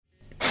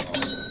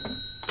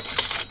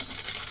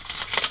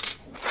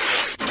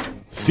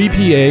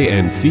CPA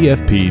and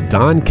CFP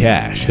Don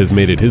Cash has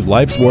made it his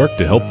life's work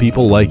to help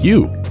people like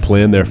you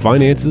plan their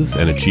finances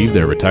and achieve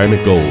their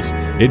retirement goals.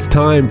 It's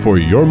time for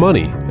your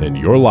money and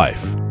your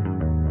life.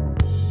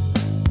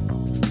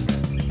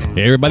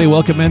 Hey everybody,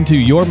 welcome into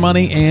Your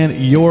Money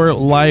and Your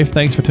Life.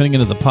 Thanks for tuning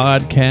into the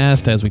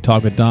podcast as we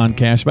talk with Don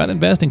Cash about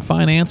investing,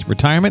 finance,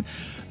 retirement.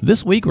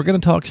 This week we're going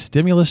to talk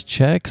stimulus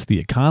checks, the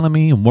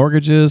economy,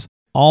 mortgages,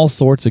 all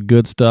sorts of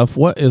good stuff.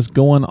 What is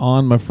going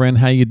on, my friend?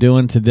 How you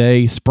doing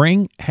today?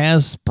 Spring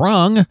has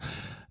sprung,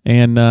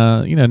 and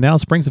now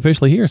spring's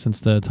officially here since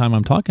the time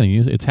I'm talking to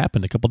you. It's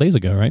happened a couple days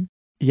ago, right?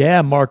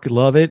 Yeah, Mark,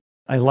 love it.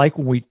 I like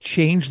when we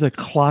change the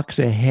clocks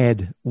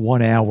ahead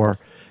 1 hour.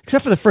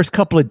 Except for the first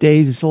couple of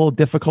days, it's a little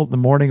difficult in the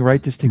morning,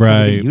 right? Just to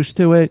kind of get used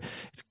to it.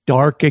 It's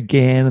dark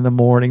again in the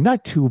morning.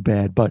 Not too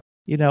bad, but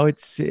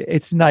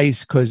it's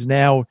nice because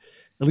now,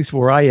 at least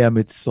where I am,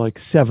 it's like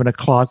 7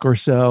 o'clock or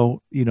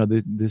so,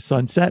 the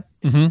sunset.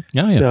 Mm-hmm.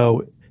 Yeah.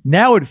 So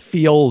now it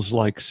feels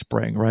like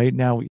spring, right?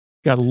 Now we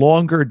got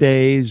longer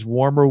days,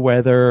 warmer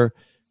weather,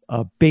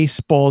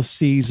 baseball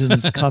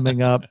season's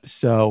coming up.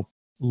 So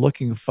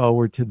looking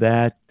forward to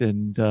that.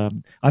 And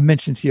I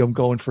mentioned to you, I'm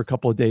going for a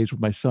couple of days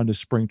with my son to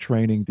spring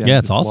training down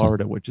in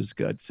Florida, which is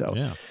good. So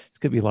it's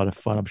going to be a lot of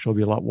fun. I'm sure it'll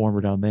be a lot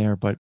warmer down there.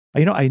 But,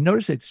 I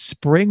noticed that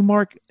spring,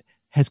 Mark,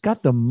 has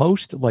got the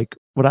most, like,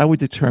 what I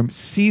would term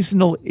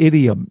seasonal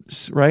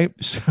idioms, right?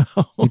 So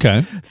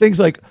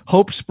things like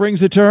hope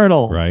springs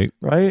eternal.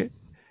 Right.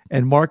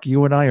 And Mark,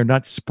 you and I are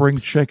not spring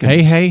chickens.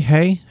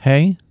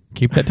 Hey.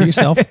 Keep that to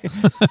yourself.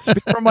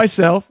 Speak for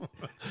myself.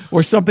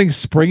 Or something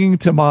springing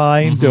to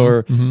mind,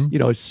 or,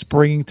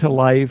 springing to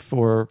life,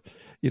 or,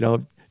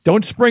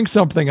 don't spring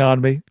something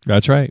on me.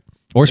 That's right.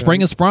 Or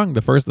spring is sprung,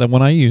 the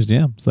one I used.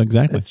 Yeah. So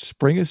exactly.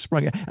 Spring is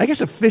sprung. I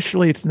guess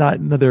officially it's not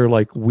another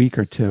week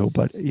or two,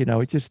 but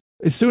it just,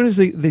 as soon as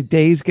the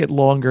days get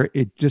longer,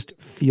 it just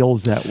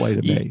feels that way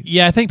to me.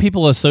 Yeah. I think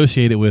people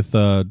associate it with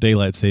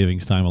daylight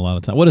savings time a lot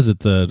of time. What is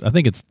it? I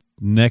think it's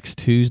next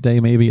Tuesday,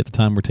 maybe, at the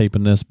time we're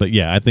taping this. But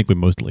yeah, I think we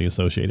mostly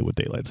associate it with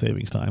daylight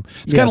savings time.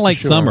 It's kind of like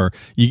summer.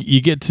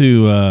 You get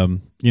to,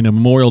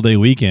 Memorial Day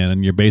weekend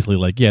and you're basically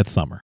like, yeah, it's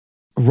summer.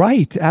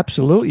 Right,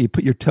 absolutely. You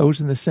put your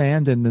toes in the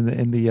sand and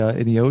in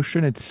the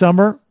ocean. It's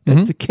summer.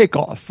 That's the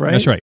kickoff, right?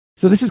 That's right.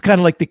 So this is kind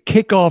of like the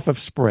kickoff of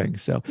spring.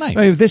 So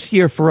nice. This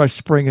year for us,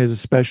 spring has a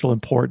special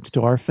importance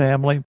to our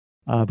family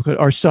because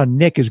our son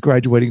Nick is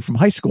graduating from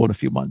high school in a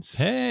few months.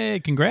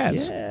 Hey,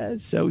 congrats! Yeah,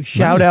 so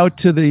shout out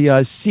to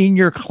the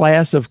senior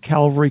class of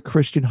Calvary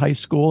Christian High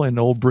School in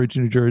Old Bridge,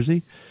 New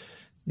Jersey.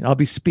 I'll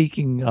be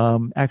speaking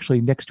actually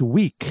next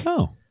week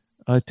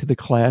to the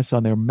class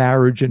on their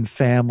marriage and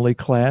family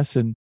class,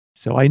 and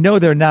so I know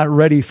they're not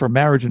ready for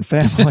marriage and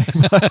family.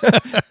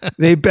 But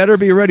they better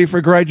be ready for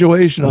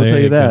graduation, I'll tell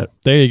you that.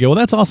 There you go. Well,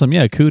 that's awesome.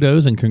 Yeah,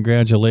 kudos and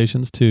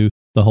congratulations to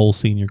the whole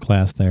senior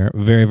class there.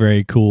 Very,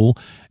 very cool.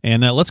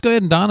 And let's go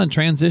ahead, Don, and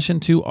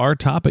transition to our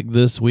topic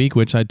this week,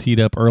 which I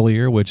teed up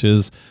earlier, which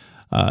is,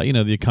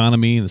 the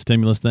economy and the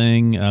stimulus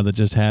thing that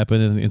just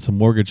happened, and some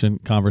mortgage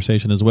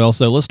conversation as well.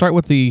 So let's start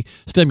with the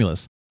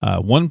stimulus.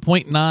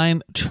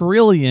 $1.9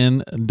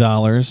 trillion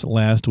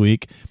last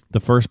week. The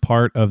first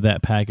part of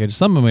that package.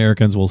 Some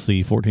Americans will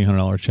see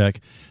 $1,400 check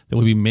that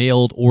will be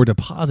mailed or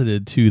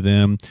deposited to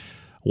them.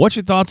 What's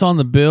your thoughts on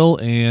the bill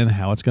and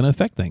how it's going to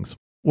affect things?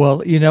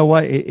 Well, you know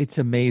what? It's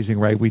amazing,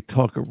 right? We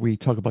talk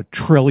about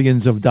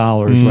trillions of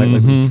dollars, right?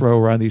 Like we throw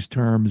around these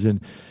terms, and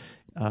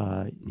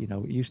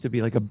it used to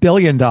be like $1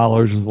 billion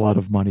was a lot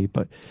of money,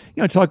 but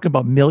talking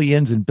about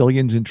millions and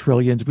billions and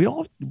trillions, we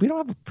don't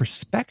have a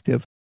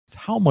perspective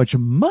how much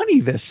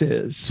money this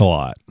is. It's a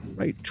lot,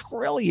 right?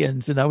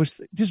 Trillions. And I was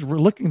just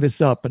looking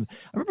this up, and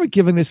I remember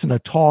giving this in a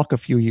talk a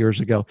few years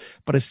ago,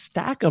 but a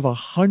stack of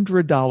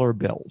 $100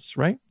 bills,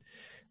 right?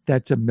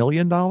 That's $1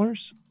 million,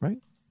 right?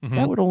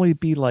 That would only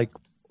be like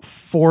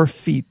 4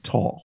 feet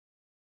tall.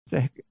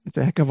 It's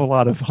a heck of a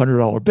lot of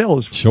 $100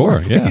 bills.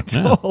 Sure, yeah.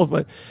 Tall,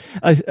 but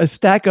a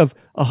stack of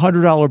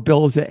 $100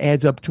 bills that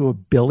adds up to $1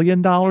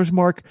 billion,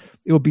 Mark,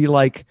 it would be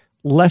like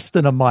less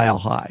than a mile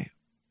high.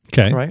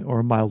 Okay. Right?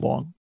 Or a mile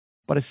long.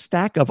 But a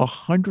stack of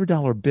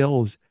 $100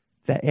 bills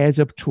that adds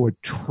up to $1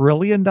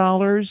 trillion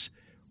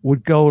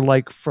would go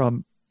like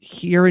from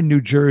here in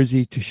New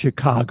Jersey to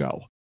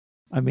Chicago.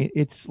 I mean,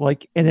 it's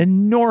like an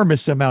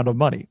enormous amount of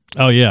money.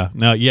 Oh yeah.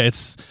 Now, yeah,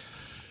 it's.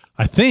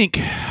 I think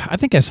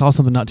I saw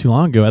something not too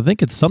long ago. I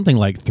think it's something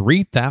like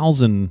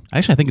 3,000.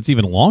 Actually, I think it's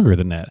even longer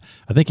than that.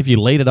 I think if you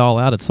laid it all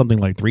out, it's something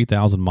like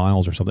 3,000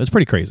 miles or something. It's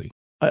pretty crazy.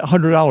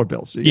 $100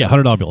 bills. Yeah,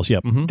 $100 bills. Yeah.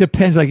 Mm-hmm.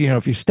 Depends,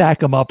 if you stack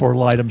them up or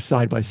light them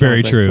side by side. Very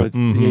right? true. So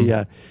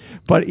yeah.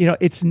 But,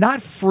 it's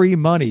not free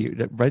money.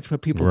 Right? That's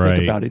what people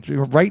think about it.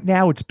 Right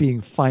now, it's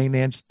being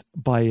financed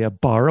by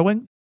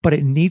borrowing, but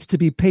it needs to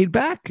be paid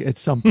back at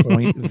some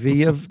point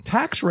via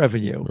tax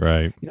revenue.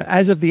 Right.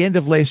 As of the end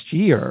of last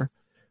year,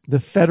 the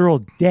federal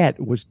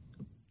debt was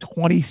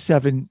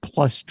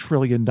 $27+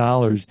 trillion.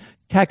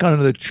 Tack on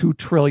another $2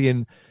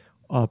 trillion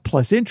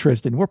plus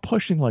interest, and we're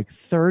pushing like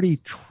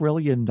 $30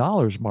 trillion,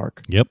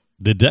 Mark. Yep.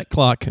 The debt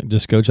clock.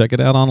 Just go check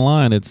it out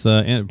online. It's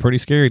pretty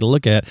scary to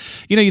look at.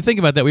 You think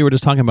about that. We were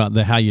just talking about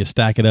how you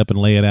stack it up and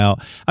lay it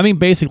out. I mean,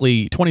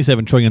 basically,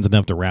 27 trillion is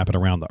enough to wrap it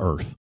around the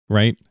earth,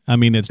 right? I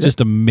mean, it's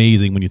just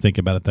amazing when you think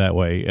about it that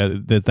way.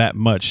 That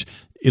much,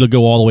 it'll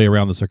go all the way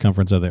around the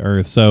circumference of the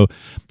earth. So,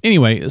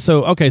 anyway,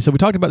 so we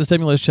talked about the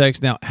stimulus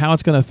checks. Now, how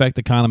it's going to affect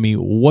the economy.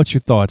 What's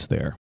your thoughts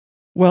there?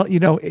 Well,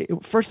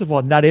 first of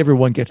all, not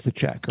everyone gets the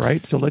check,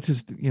 right? So let's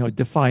just,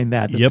 define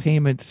that. The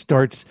payment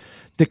starts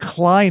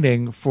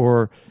declining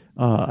for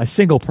a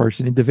single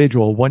person,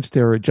 individual, once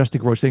their adjusted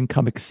gross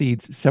income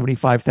exceeds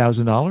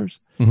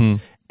 $75,000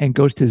 and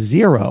goes to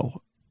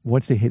zero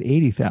once they hit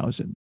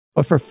 $80,000.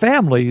 But for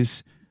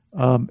families,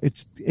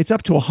 it's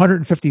up to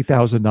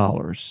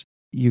 $150,000.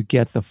 You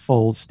get the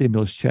full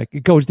stimulus check.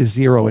 It goes to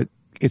zero. It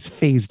gets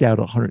phased out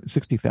at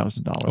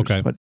 $160,000. Okay.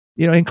 But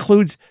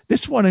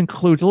this one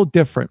includes a little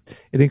different.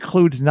 It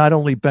includes not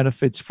only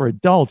benefits for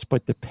adults,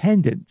 but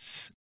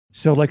dependents.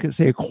 So like,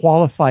 say, a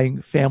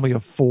qualifying family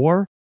of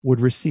 4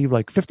 would receive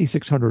like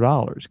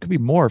 $5,600. It could be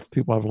more if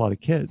people have a lot of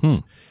kids.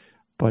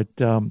 But,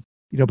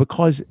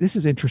 because this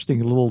is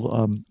interesting, a little,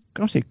 I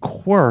don't say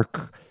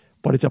quirk,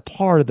 but it's a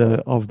part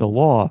of the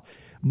law.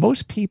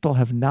 Most people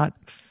have not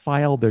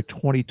filed their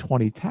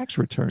 2020 tax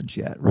returns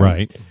yet,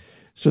 right?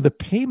 So the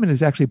payment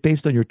is actually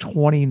based on your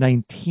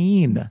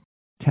 2019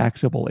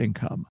 taxable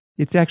income.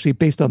 It's actually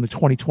based on the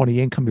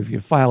 2020 income if you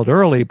filed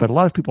early, but a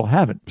lot of people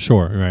haven't.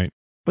 Sure, right.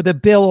 But the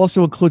bill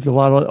also includes a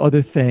lot of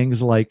other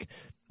things like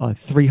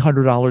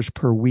 $300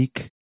 per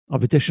week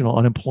of additional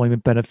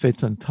unemployment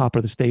benefits on top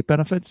of the state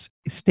benefits,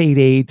 state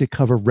aid to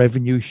cover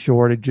revenue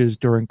shortages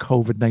during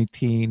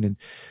COVID-19, and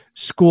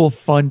school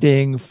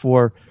funding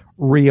for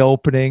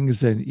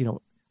reopenings. And,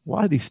 a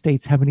lot of these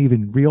states haven't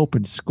even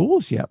reopened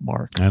schools yet,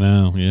 Mark. I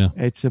know, yeah.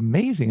 It's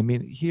amazing. I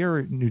mean, here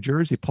in New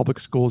Jersey, public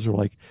schools are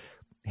like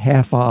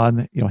half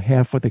on,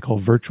 half what they call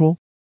virtual,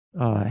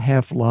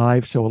 half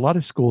live. So a lot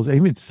of schools,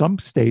 even some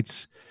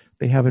states,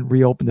 they haven't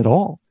reopened at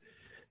all.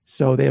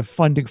 So they have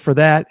funding for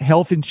that,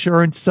 health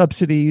insurance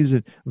subsidies,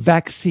 and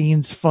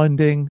vaccines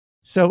funding.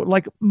 So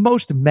like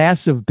most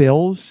massive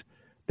bills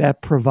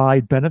that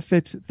provide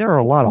benefits, there are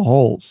a lot of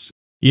holes.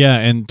 Yeah,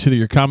 and to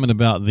your comment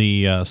about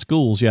the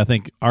schools, I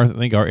think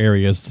our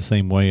area is the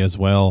same way as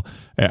well.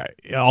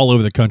 All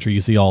over the country,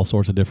 you see all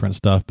sorts of different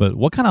stuff. But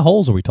what kind of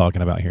holes are we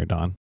talking about here,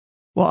 Don?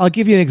 Well, I'll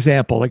give you an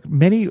example. Like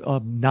many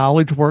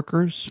knowledge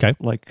workers, okay,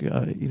 like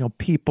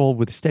people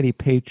with steady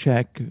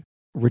paycheck,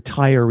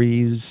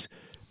 retirees,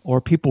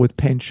 or people with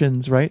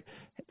pensions, right?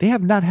 They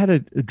have not had a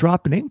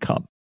drop in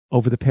income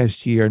over the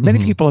past year, and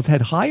many people have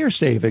had higher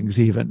savings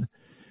even.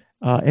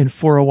 And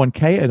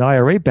 401k and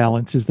IRA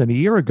balances than a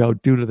year ago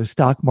due to the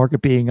stock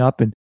market being up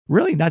and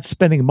really not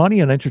spending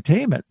money on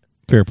entertainment.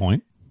 Fair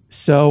point.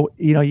 So,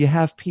 you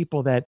have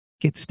people that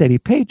get steady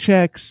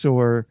paychecks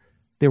or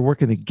they're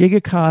working the gig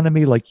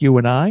economy like you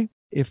and I.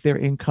 If their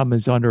income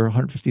is under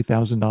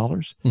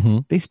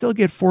 $150,000, they still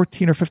get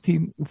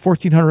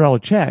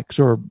 $1,400 checks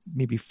or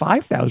maybe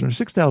 $5,000 or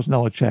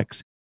 $6,000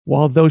 checks,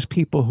 while those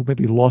people who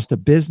maybe lost a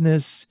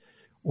business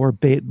or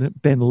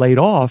been laid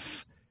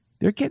off,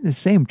 they're getting the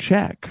same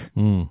check,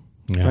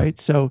 right?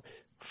 So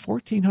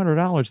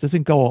 $1,400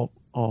 doesn't go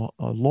a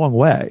long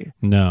way.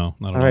 No,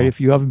 not at all. All right,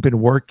 if you haven't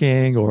been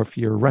working, or if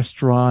your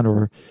restaurant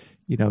or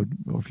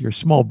or if your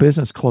small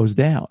business closed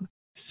down.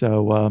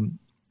 So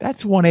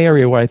that's one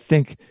area where I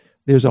think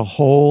there's a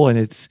hole, and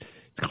it's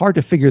hard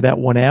to figure that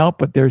one out.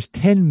 But there's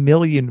 10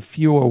 million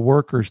fewer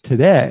workers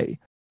today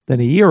than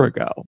a year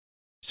ago.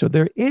 So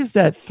there is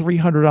that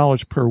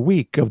 $300 per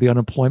week of the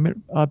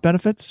unemployment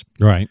benefits.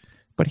 Right.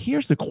 But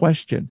here's the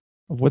question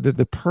of whether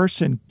the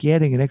person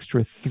getting an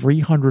extra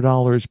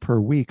 $300 per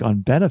week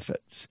on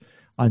benefits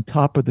on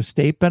top of the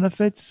state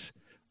benefits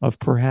of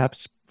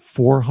perhaps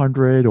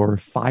 $400 or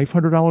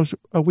 $500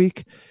 a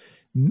week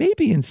may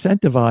be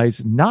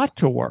incentivized not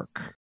to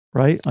work,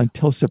 right,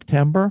 until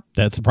September.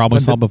 That's a problem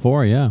we saw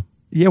before, yeah.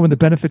 Yeah, when the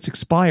benefits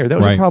expire. That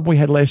was a problem we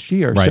had last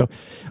year. Right. So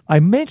I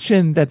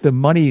mentioned that the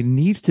money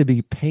needs to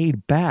be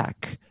paid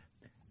back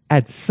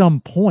at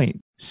some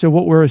point. So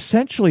what we're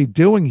essentially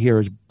doing here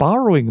is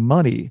borrowing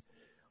money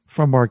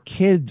from our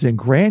kids' and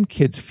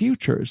grandkids'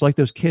 futures, like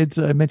those kids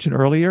I mentioned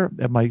earlier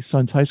at my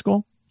son's high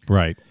school.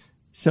 Right.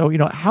 So,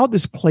 how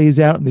this plays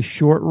out in the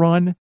short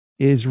run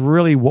is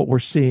really what we're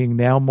seeing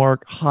now,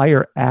 Mark,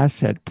 higher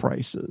asset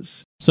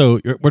prices. So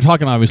we're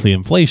talking obviously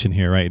inflation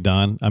here, right,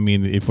 Don? I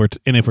mean, if we're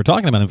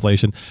talking about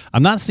inflation,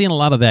 I'm not seeing a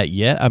lot of that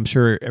yet. I'm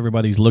sure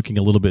everybody's looking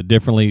a little bit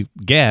differently.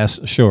 Gas,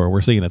 sure,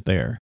 we're seeing it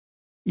there.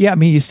 Yeah, I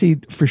mean, you see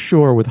for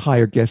sure with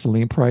higher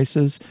gasoline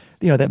prices,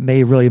 that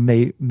may or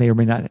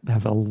may not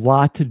have a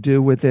lot to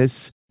do with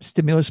this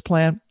stimulus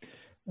plan.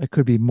 It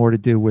could be more to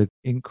do with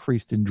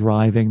increased in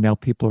driving. Now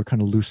people are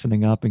kind of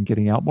loosening up and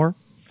getting out more.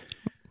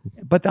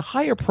 But the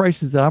higher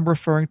prices that I'm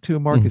referring to,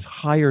 Mark, is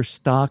higher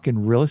stock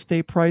and real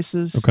estate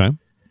prices. Okay.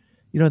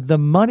 The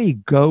money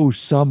goes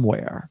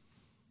somewhere,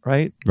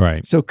 right?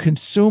 Right. So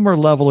consumer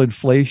level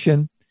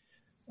inflation,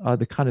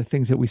 the kind of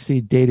things that we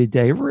see day to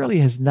day, really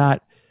has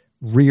not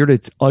reared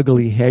its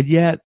ugly head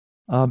yet.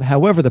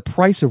 However, the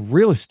price of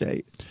real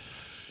estate,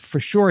 for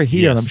sure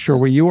here, and I'm Yes. sure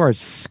where you are,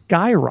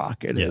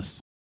 skyrocketed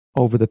Yes.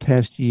 over the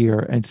past year.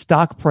 And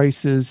stock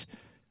prices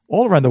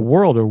all around the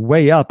world are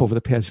way up over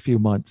the past few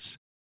months.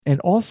 And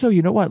also,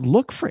 you know what?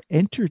 Look for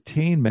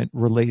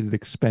entertainment-related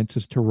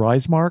expenses to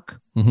rise, Mark.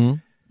 Mm-hmm.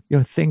 You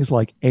know, things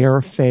like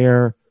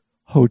airfare,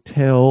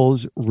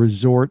 hotels,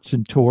 resorts,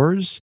 and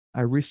tours.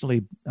 I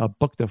recently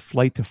booked a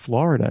flight to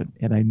Florida,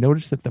 and I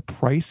noticed that the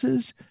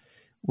prices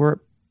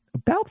were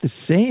about the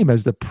same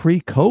as the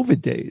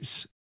pre-COVID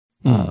days.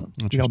 You know,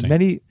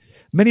 Interesting.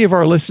 many of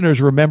our listeners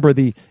remember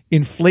the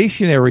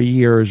inflationary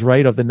years,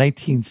 right, of the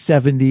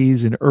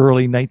 1970s and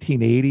early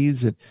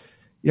 1980s. And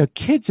you know,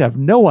 kids have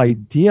no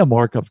idea,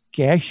 Mark, of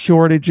gas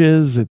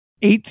shortages, and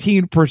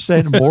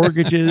 18%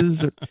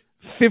 mortgages,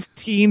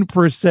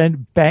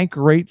 15% bank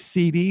rate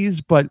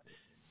CDs, but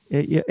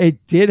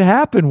it did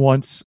happen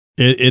once.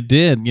 It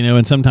did, you know,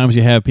 and sometimes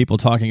you have people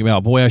talking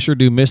about, boy, I sure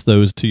do miss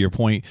those, to your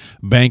point,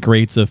 bank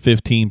rates of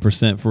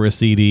 15% for a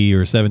CD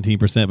or 17%.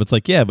 But it's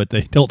like, yeah, but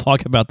they don't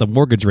talk about the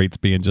mortgage rates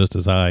being just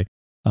as high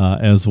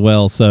as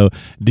well. So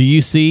do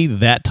you see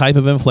that type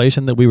of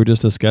inflation that we were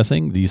just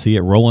discussing? Do you see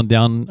it rolling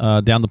down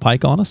the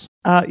pike on us?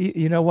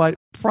 You know what?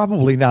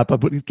 Probably not. But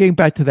getting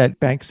back to that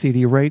bank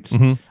CD rates,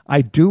 Mm-hmm.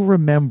 I do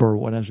remember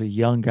when I was a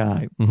young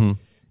guy, Mm-hmm.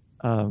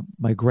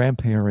 my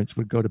grandparents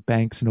would go to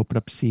banks and open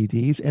up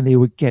CDs, and they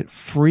would get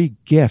free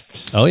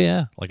gifts. Oh,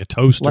 yeah, like a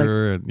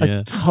toaster.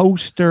 A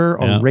toaster,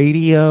 a Yeah.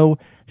 radio.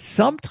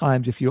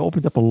 Sometimes, if you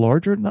opened up a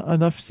larger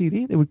enough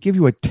CD, they would give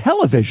you a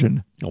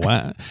television.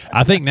 Wow.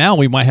 I think now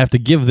we might have to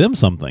give them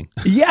something.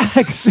 Yeah,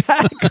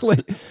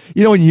 exactly.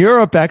 You know, in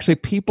Europe, actually,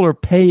 people are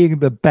paying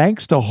the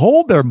banks to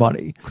hold their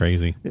money.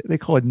 Crazy. They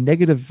call it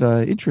negative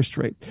interest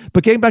rate.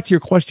 But getting back to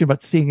your question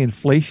about seeing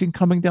inflation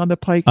coming down the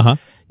pike, Uh-huh.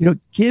 you know,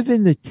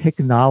 given the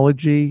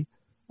technology,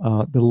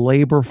 the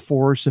labor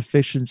force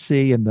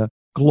efficiency, and the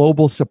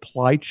global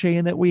supply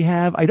chain that we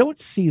have, I don't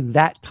see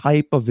that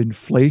type of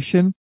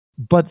inflation.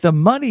 But the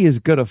money is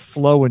going to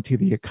flow into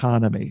the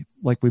economy,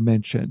 like we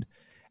mentioned.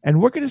 And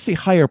we're going to see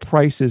higher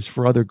prices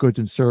for other goods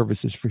and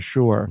services for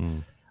sure.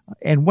 Mm.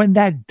 And when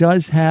that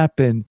does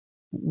happen,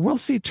 we'll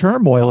see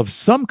turmoil of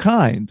some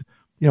kind.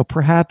 You know,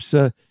 perhaps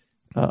a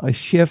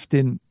shift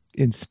in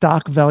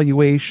stock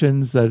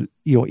valuations that,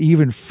 you know,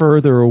 even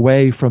further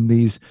away from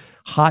these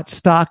hot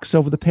stocks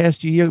over the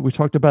past year we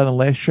talked about in the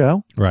last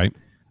show. Right.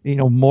 You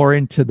know, more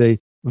into the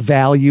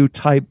value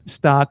type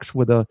stocks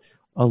with a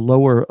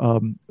lower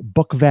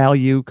book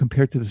value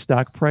compared to the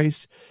stock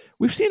price.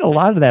 We've seen a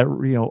lot of that,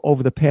 you know,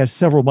 over the past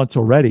several months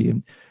already.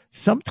 And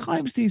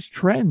sometimes these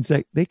trends,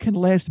 they can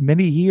last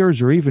many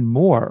years or even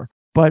more.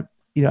 But,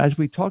 you know, as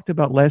we talked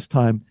about last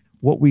time,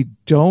 what we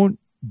don't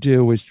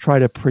do is try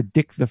to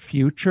predict the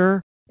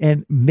future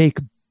and make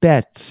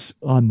bets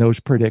on those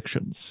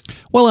predictions.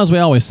 Well, as we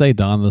always say,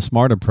 Don, the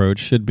smart approach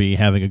should be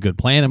having a good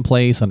plan in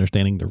place,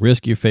 understanding the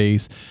risk you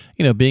face,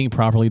 you know, being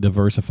properly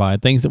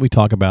diversified, things that we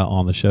talk about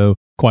on the show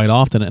quite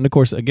often. And of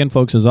course, again,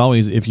 folks, as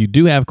always, if you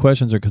do have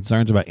questions or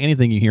concerns about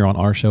anything you hear on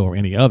our show or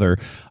any other,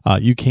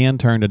 you can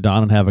turn to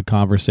Don and have a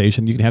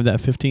conversation. You can have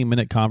that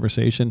 15-minute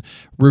conversation,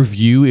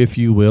 review, if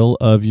you will,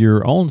 of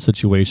your own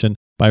situation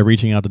by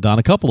reaching out to Don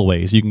a couple of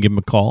ways. You can give him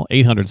a call,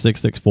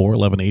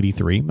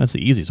 800-664-1183. That's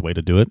the easiest way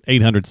to do it,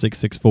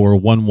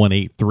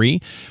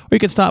 800-664-1183. Or you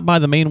can stop by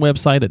the main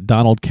website at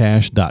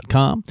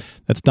donaldcash.com.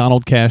 That's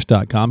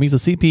donaldcash.com. He's a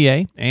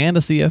CPA and a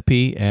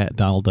CFP at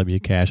Donald W.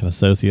 Cash &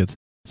 Associates.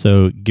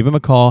 So give him a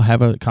call,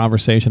 have a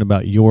conversation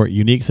about your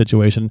unique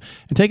situation,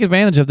 and take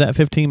advantage of that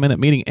 15-minute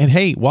meeting. And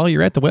hey, while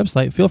you're at the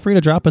website, feel free to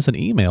drop us an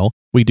email.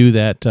 We do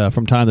that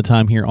from time to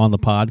time here on the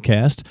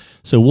podcast.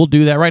 So we'll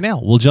do that right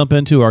now. We'll jump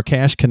into our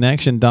Cash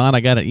Connection. Don,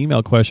 I got an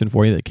email question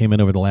for you that came in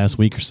over the last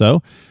week or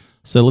so.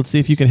 So let's see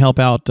if you can help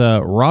out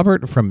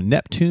Robert from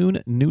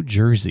Neptune, New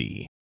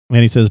Jersey.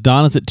 And he says,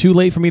 Don, is it too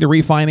late for me to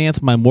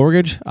refinance my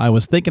mortgage? I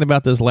was thinking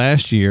about this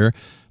last year,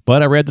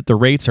 but I read that the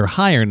rates are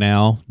higher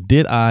now.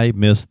 Did I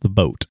miss the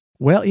boat?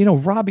 Well, you know,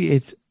 Robbie,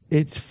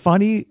 it's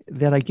funny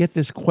that I get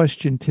this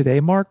question today,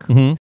 Mark.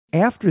 Mm-hmm.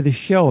 After the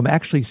show, I'm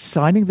actually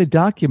signing the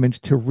documents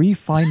to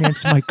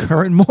refinance my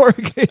current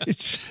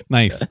mortgage.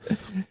 Nice.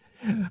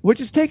 Which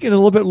is taking a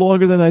little bit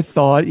longer than I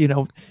thought. You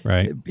know,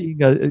 Right.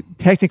 being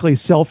technically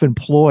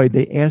self-employed,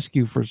 they ask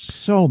you for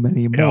so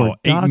many more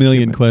 8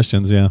 million documents.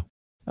 questions, yeah.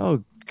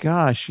 Oh,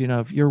 gosh. You know,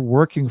 if you're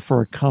working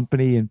for a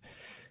company and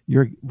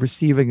you're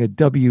receiving a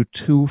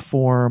W-2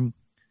 form,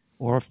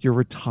 or if you're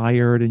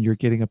retired and you're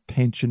getting a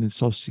pension and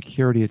Social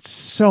Security, it's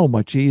so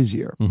much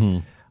easier. Mm-hmm.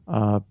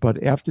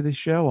 But after the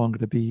show, I'm going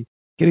to be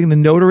getting the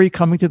notary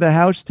coming to the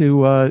house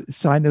to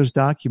sign those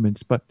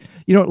documents. But,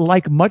 you know,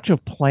 like much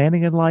of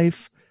planning in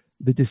life,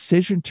 the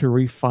decision to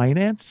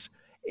refinance,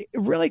 it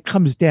really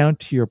comes down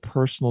to your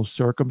personal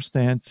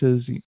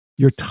circumstances,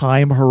 your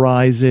time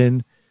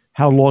horizon,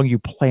 how long you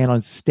plan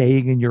on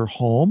staying in your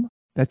home.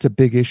 That's a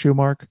big issue,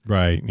 Mark.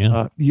 Right,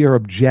 yeah. Your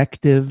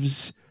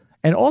objectives,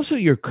 and also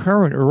your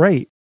current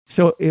rate.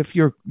 So if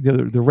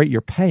the rate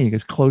you're paying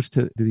is close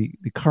to the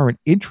current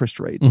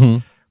interest rates, Mm-hmm.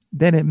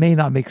 then it may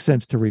not make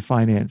sense to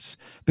refinance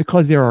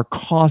because there are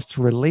costs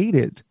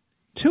related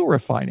to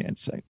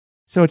refinancing.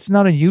 So it's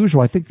not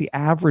unusual. I think the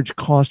average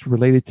cost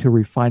related to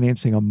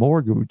refinancing a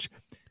mortgage,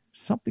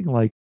 something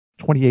like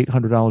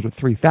 $2,800 or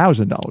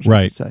 $3,000,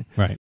 I should say.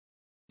 Right.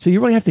 So you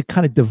really have to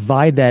kind of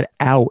divide that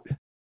out,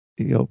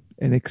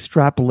 and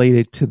extrapolate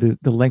it to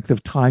the length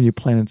of time you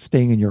plan on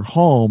staying in your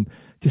home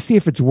to see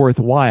if it's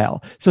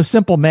worthwhile. So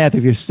simple math,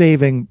 if you're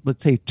saving,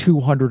 let's say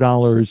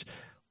 $200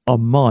 a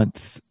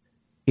month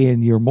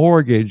in your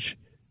mortgage,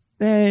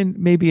 then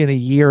maybe in a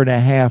year and a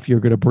half, you're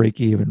going to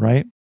break even,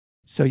 right?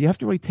 So you have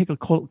to really take a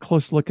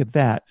close look at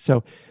that.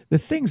 So the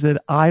things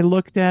that I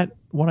looked at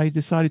when I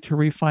decided to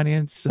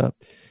refinance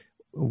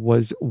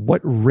was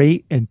what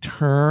rate and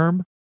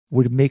term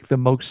would make the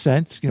most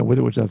sense,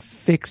 whether it was a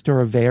fixed or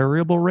a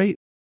variable rate,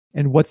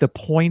 and what the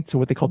points or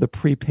what they call the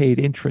prepaid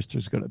interest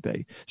is going to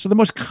be. So the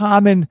most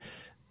common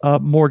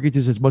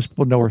mortgages, as most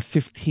people know, are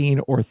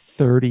 15 or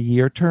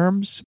 30-year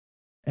terms,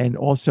 and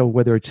also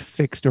whether it's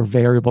fixed or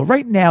variable.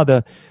 Right now,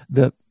 the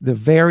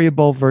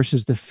variable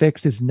versus the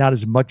fixed is not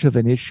as much of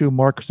an issue,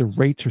 Mark, because the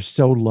rates are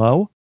so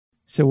low.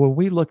 So when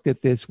we looked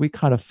at this, we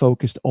kind of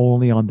focused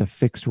only on the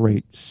fixed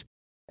rates.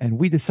 And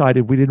we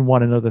decided we didn't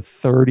want another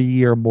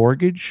 30-year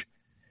mortgage.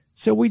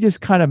 So we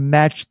just kind of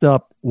matched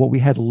up what we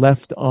had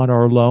left on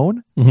our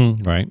loan,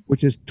 right,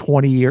 which is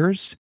 20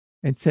 years,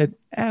 and said,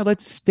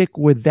 let's stick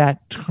with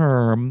that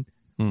term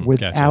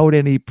without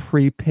any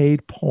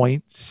prepaid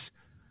points.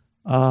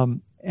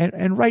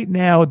 And right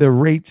now, the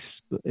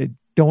rates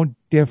don't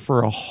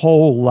differ a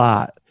whole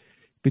lot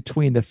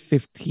between the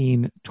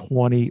 15,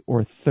 20,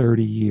 or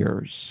 30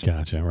 years.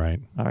 Gotcha,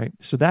 right. All right.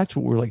 So that's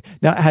what we're like.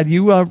 Now, had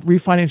you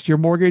refinanced your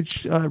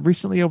mortgage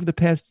recently over the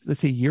past, let's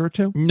say, year or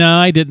two? No,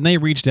 I didn't. They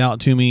reached out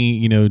to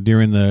me,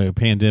 during the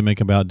pandemic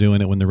about doing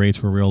it when the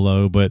rates were real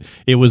low. But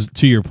it was,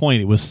 to your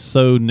point, it was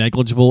so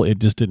negligible. It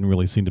just didn't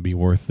really seem to be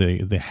worth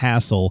the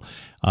hassle.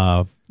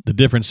 The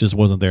difference just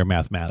wasn't there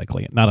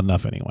mathematically. Not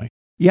enough anyway.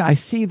 Yeah, I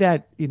see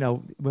that,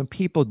 when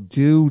people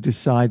do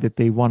decide that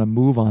they want to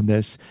move on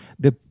this,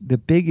 the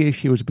big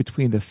issue is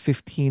between the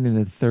 15 and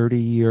the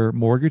 30-year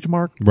mortgage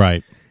mark.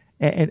 Right.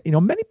 And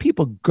many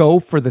people go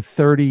for the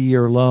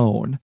 30-year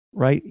loan,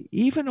 right?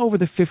 Even over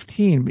the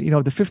 15,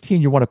 the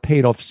 15 you want to pay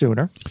it off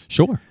sooner.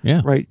 Sure,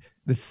 yeah. Right.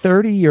 The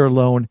 30-year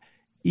loan,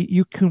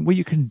 what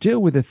you can do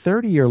with a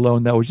 30-year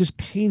loan, though, is just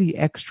pay the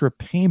extra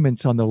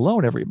payments on the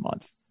loan every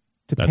month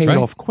to pay it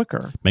off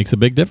quicker. Makes a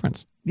big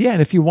difference. Yeah,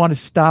 and if you want to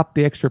stop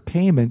the extra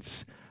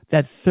payments,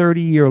 that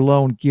 30-year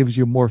loan gives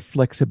you more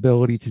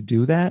flexibility to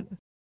do that.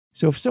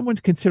 So if someone's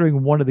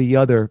considering one or the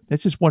other,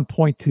 that's just one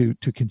point to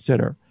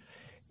consider.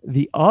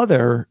 The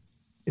other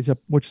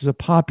which is a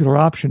popular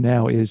option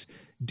now, is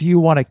do you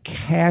want to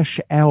cash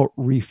out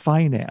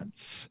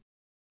refinance?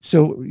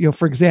 So,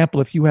 for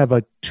example, if you have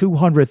a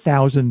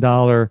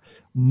 $200,000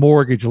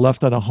 mortgage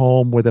left on a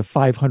home with a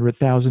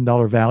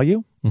 $500,000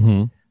 value,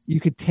 you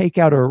could take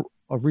out a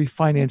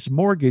refinance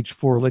mortgage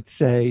for, let's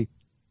say,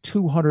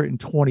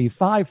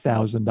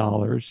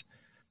 $225,000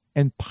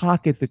 and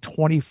pocket the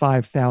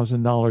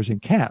 $25,000 in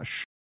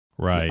cash.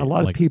 Right. A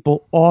lot of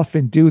people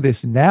often do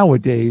this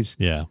nowadays.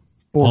 Yeah.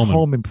 For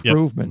home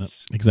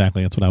improvements. Yep.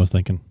 Exactly. That's what I was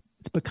thinking.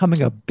 It's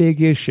becoming a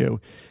big issue.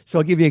 So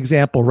I'll give you an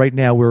example. Right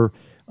now, we're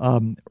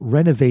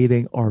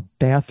renovating our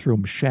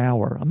bathroom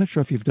shower. I'm not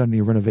sure if you've done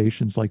any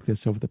renovations like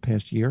this over the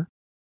past year.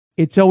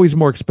 It's always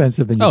more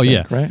expensive than you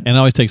think, right? And it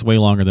always takes way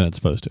longer than it's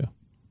supposed to.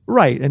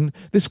 Right. And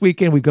this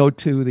weekend we go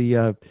to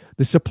the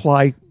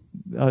supply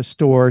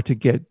store to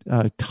get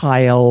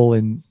tile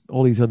and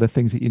all these other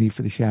things that you need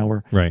for the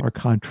shower. Right. Our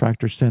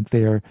contractor sent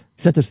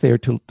us there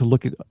to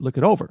look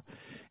it over.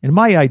 And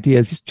my idea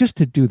is just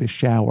to do the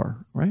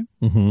shower, right?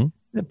 Mm-hmm.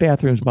 The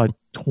bathroom's about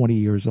 20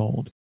 years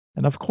old.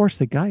 And of course,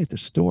 the guy at the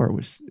store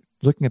was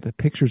looking at the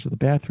pictures of the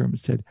bathroom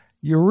and said,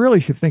 you really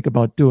should think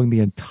about doing the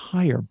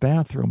entire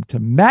bathroom to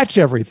match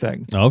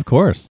everything. Oh, of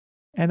course.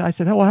 And I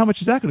said, well, how much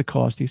is that going to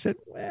cost? He said,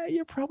 well,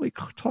 you're probably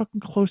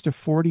talking close to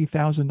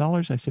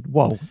 $40,000. I said,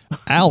 whoa.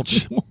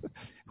 Ouch.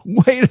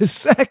 Wait a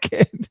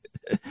second.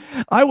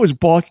 I was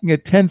balking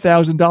at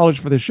 $10,000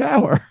 for the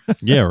shower.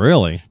 Yeah,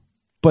 really.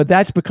 But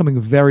that's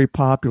becoming very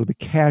popular, the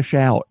cash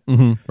out,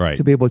 right?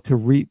 To be able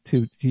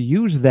to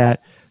use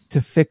that to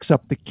fix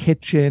up the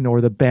kitchen or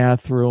the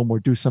bathroom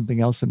or do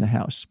something else in the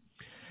house.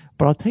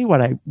 But I'll tell you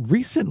what, I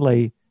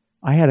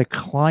had a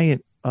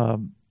client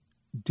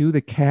do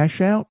the cash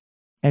out,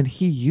 and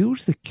he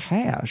used the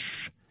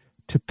cash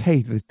to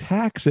pay the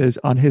taxes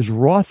on his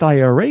Roth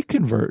IRA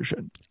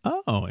conversion.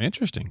 Oh,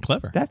 interesting.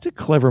 Clever. That's a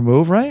clever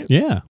move, right?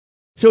 Yeah.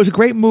 So it was a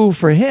great move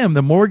for him.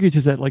 The mortgage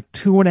is at like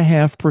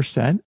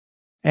 2.5%.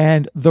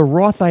 And the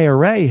Roth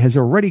IRA has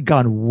already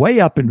gone way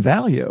up in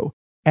value,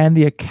 and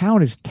the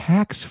account is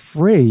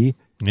tax-free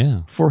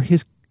for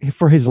his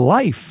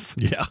life.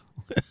 Yeah.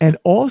 And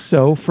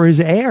also for his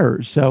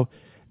heirs. So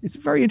it's a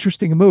very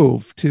interesting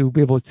move to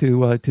be able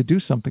to do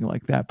something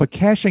like that. But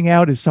cashing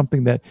out is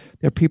something that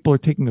people are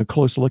taking a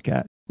close look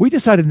at. We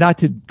decided not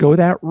to go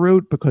that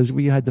route because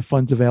we had the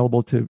funds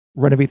available to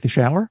renovate the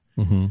shower.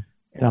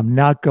 and I'm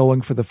not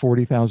going for the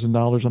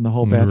 $40,000 on the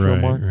whole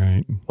bathroom, Mark.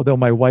 Right. Although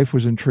my wife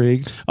was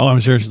intrigued. Oh, I'm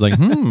sure she's like,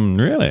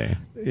 really?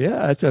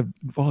 Yeah,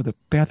 the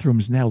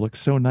bathrooms now look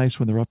so nice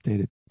when they're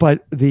updated.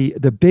 But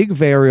the big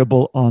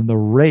variable on the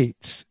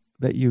rates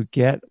that you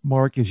get,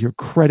 Mark, is your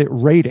credit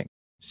rating.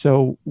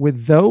 So for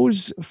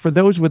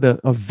those with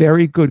a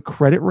very good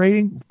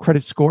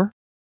credit score,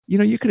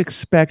 you could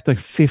expect a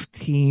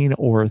 15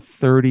 or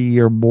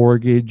 30-year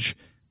mortgage,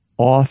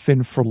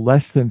 often for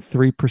less than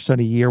 3%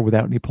 a year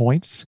without any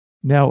points.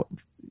 Now,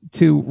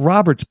 to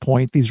Robert's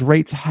point, these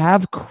rates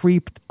have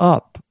creeped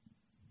up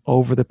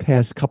over the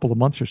past couple of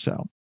months or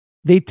so.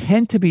 They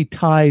tend to be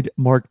tied,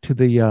 Mark, to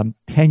the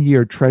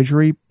 10-year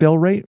Treasury bill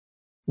rate,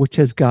 which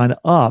has gone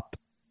up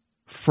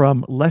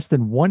from less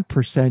than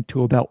 1%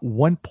 to about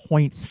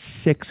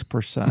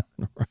 1.6%.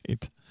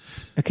 Right.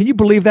 Now, can you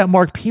believe that,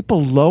 Mark?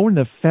 People loan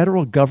the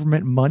federal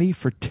government money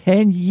for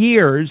 10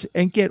 years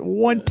and get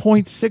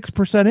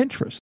 1.6%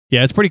 interest.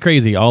 Yeah, it's pretty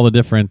crazy, all the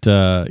different,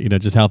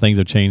 just how things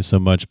have changed so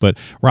much. But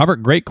Robert,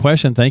 great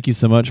question. Thank you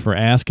so much for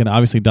asking.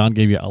 Obviously, Don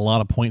gave you a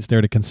lot of points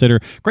there to consider.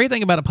 Great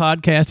thing about a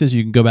podcast is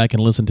you can go back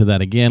and listen to that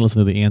again, listen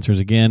to the answers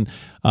again,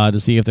 to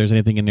see if there's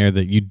anything in there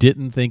that you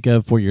didn't think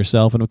of for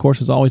yourself. And of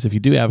course, as always, if you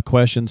do have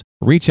questions,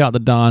 reach out to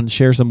Don,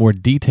 share some more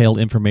detailed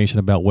information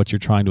about what you're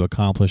trying to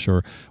accomplish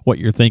or what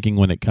you're thinking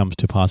when it comes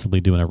to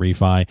possibly doing a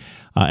refi,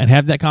 and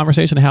have that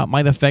conversation how it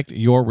might affect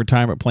your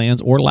retirement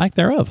plans or lack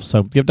thereof.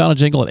 So give Don a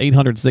jingle at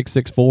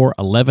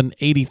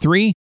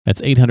 800-664-1183. That's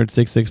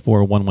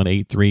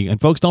 800-664-1183. And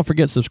folks, don't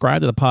forget,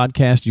 subscribe to the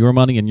podcast, Your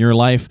Money and Your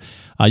Life.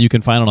 You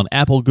can find it on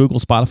Apple, Google,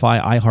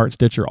 Spotify, iHeart,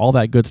 Stitcher, all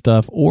that good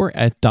stuff, or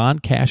at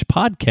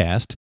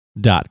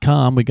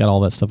DonCashPodcast.com. We got all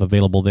that stuff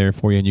available there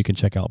for you, and you can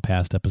check out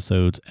past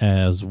episodes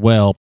as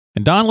well.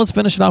 And Don, let's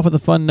finish it off with a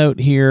fun note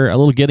here, a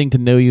little getting to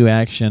know you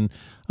action.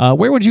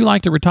 Where would you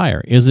like to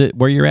retire? Is it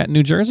where you're at in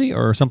New Jersey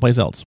or someplace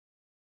else?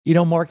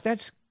 Mark,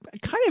 that's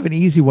kind of an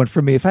easy one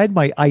for me. If I had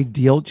my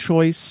ideal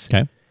choice,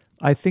 okay,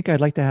 I think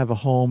I'd like to have a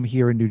home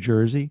here in New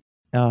Jersey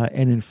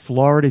and in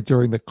Florida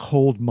during the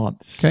cold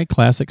months. Okay,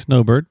 classic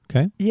snowbird.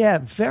 Okay. Yeah,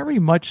 very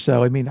much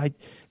so. I mean,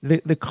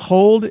 the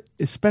cold,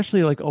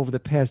 especially like over the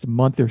past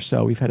month or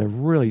so, we've had a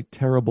really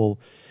terrible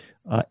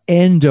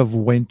end of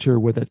winter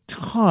with a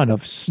ton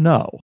of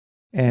snow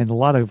and a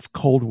lot of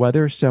cold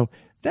weather. So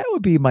that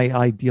would be my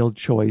ideal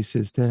choice,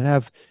 is to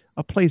have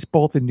a place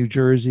both in New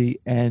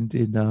Jersey and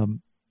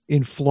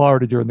in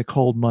Florida during the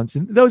cold months.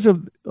 And those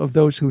of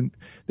those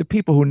the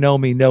people who know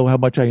me know how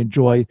much I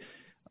enjoy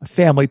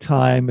family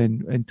time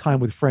and time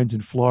with friends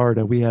in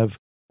Florida. We have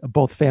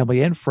both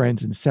family and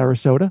friends in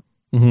Sarasota,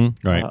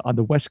 right, on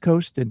the West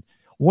Coast. And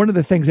one of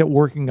the things that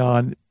working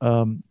on,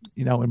 in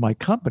my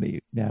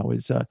company now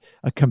is a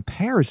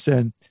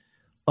comparison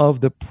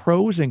of the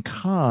pros and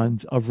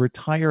cons of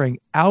retiring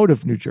out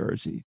of New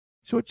Jersey.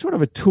 So it's sort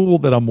of a tool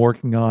that I'm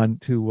working on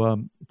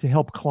to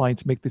help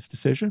clients make this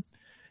decision.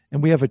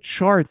 And we have a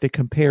chart that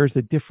compares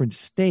the different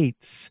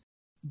states,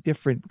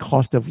 different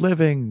cost of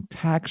living,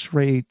 tax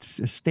rates,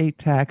 estate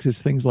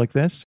taxes, things like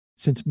this,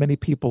 since many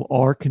people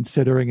are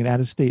considering an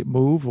out-of-state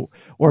move,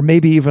 or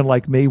maybe even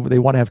like me, they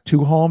want to have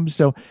two homes.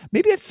 So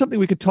maybe it's something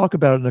we could talk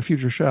about in a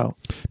future show.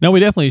 No, we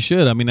definitely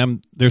should. I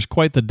mean, there's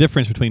quite the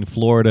difference between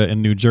Florida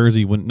and New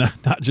Jersey, when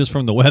not just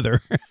from the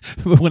weather,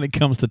 but when it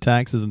comes to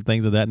taxes and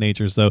things of that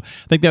nature. So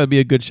I think that would be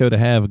a good show to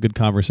have, a good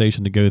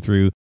conversation to go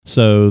through.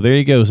 So there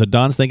you go. So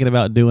Don's thinking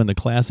about doing the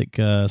classic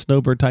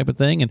snowbird type of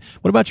thing. And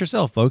what about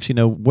yourself, folks?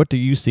 What do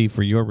you see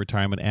for your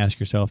retirement? Ask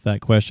yourself that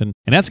question.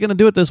 And that's going to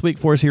do it this week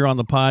for us here on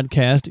the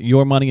podcast,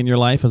 Your Money and Your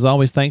Life. As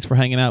always, thanks for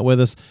hanging out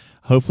with us.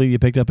 Hopefully you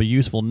picked up a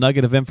useful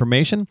nugget of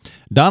information.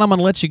 Don, I'm going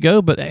to let you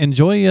go, but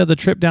enjoy the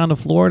trip down to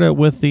Florida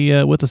with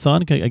the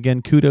son.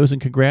 Again, kudos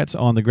and congrats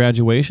on the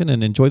graduation,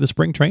 and enjoy the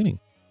spring training.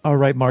 All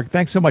right, Mark.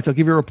 Thanks so much. I'll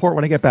give you a report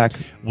when I get back.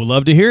 We'll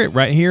love to hear it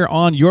right here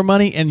on Your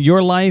Money and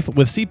Your Life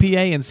with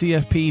CPA and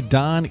CFP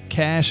Don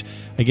Cash.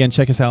 Again,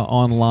 check us out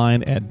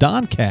online at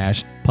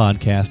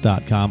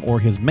DonCashPodcast.com or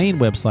his main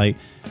website,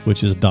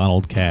 which is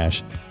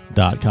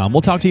DonaldCash.com.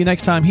 We'll talk to you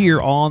next time here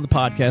on the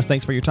podcast.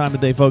 Thanks for your time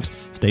today, folks.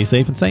 Stay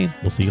safe and sane.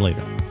 We'll see you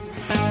later.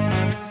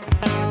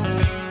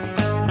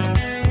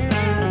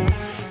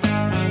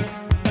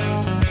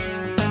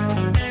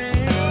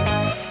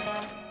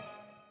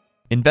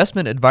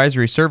 Investment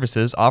advisory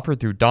services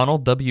offered through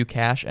Donald W.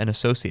 Cash &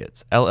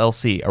 Associates,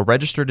 LLC, a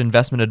registered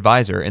investment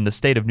advisor in the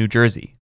state of New Jersey.